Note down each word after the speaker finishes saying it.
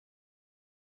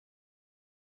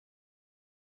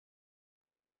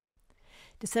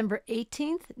December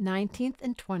 18th, 19th,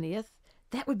 and 20th.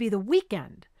 That would be the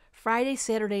weekend. Friday,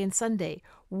 Saturday, and Sunday.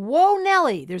 Whoa,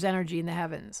 Nelly, there's energy in the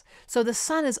heavens. So the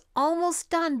sun is almost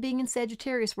done being in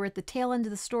Sagittarius. We're at the tail end of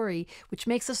the story, which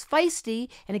makes us feisty,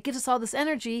 and it gives us all this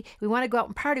energy. We want to go out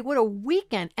and party. What a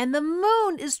weekend. And the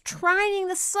moon is trining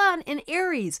the sun in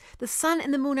Aries. The sun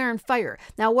and the moon are on fire.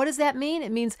 Now, what does that mean?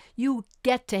 It means you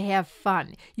get to have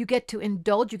fun. You get to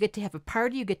indulge. You get to have a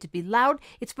party. You get to be loud.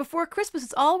 It's before Christmas.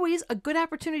 It's always a good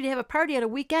opportunity to have a party on a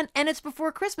weekend, and it's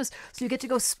before Christmas. So you get to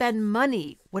go spend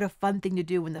money. What a fun thing to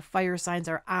do when the fire signs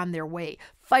are on their way.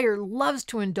 Fire loves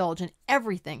to indulge in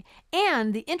everything.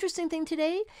 And the interesting thing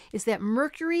today is that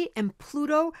Mercury and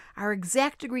Pluto are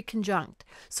exact degree conjunct.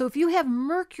 So if you have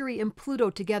Mercury and Pluto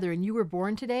together and you were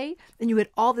born today and you had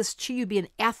all this chi, you'd be an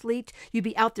athlete, you'd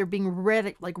be out there being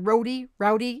red, like rowdy,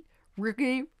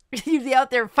 Ricky, you'd be out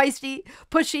there feisty,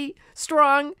 pushy,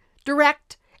 strong,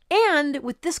 direct. And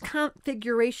with this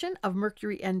configuration of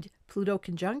Mercury and Pluto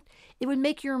conjunct, it would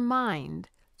make your mind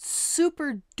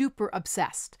super duper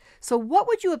obsessed. So what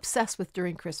would you obsess with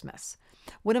during Christmas?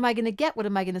 What am I going to get? What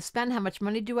am I going to spend? How much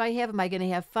money do I have? Am I going to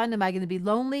have fun? Am I going to be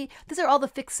lonely? These are all the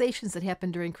fixations that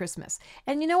happen during Christmas.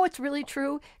 And you know what's really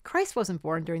true? Christ wasn't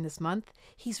born during this month.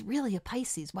 He's really a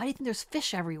Pisces. Why do you think there's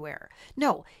fish everywhere?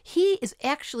 No, he is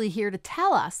actually here to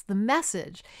tell us the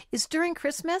message is during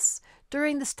Christmas,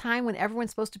 during this time when everyone's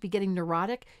supposed to be getting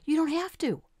neurotic, you don't have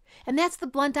to. And that's the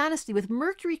blunt honesty. With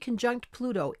Mercury conjunct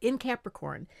Pluto in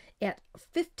Capricorn at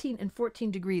 15 and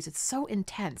 14 degrees, it's so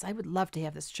intense. I would love to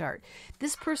have this chart.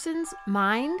 This person's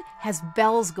mind has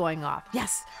bells going off.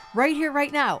 Yes, right here,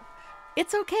 right now.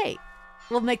 It's okay.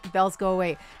 We'll make the bells go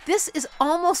away. This is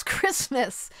almost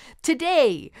Christmas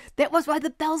today. That was why the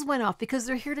bells went off, because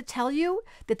they're here to tell you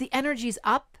that the energy's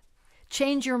up.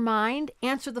 Change your mind,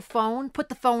 answer the phone, put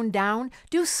the phone down,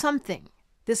 do something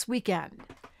this weekend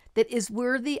that is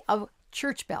worthy of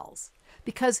church bells,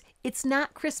 because it's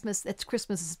not Christmas. That's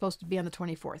Christmas is supposed to be on the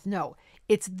 24th. No,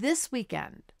 it's this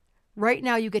weekend. Right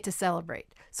now you get to celebrate.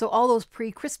 So all those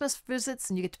pre-Christmas visits,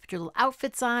 and you get to put your little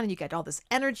outfits on, and you get all this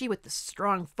energy with this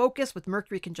strong focus with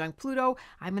Mercury conjunct Pluto.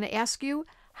 I'm going to ask you,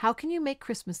 how can you make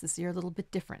Christmas this year a little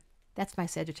bit different? That's my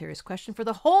Sagittarius question for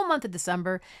the whole month of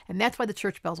December, and that's why the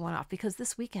church bells went off, because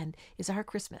this weekend is our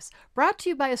Christmas. Brought to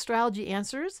you by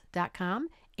astrologyanswers.com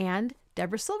and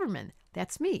Debra Silverman.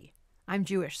 That's me. I'm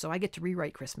Jewish, so I get to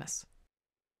rewrite Christmas.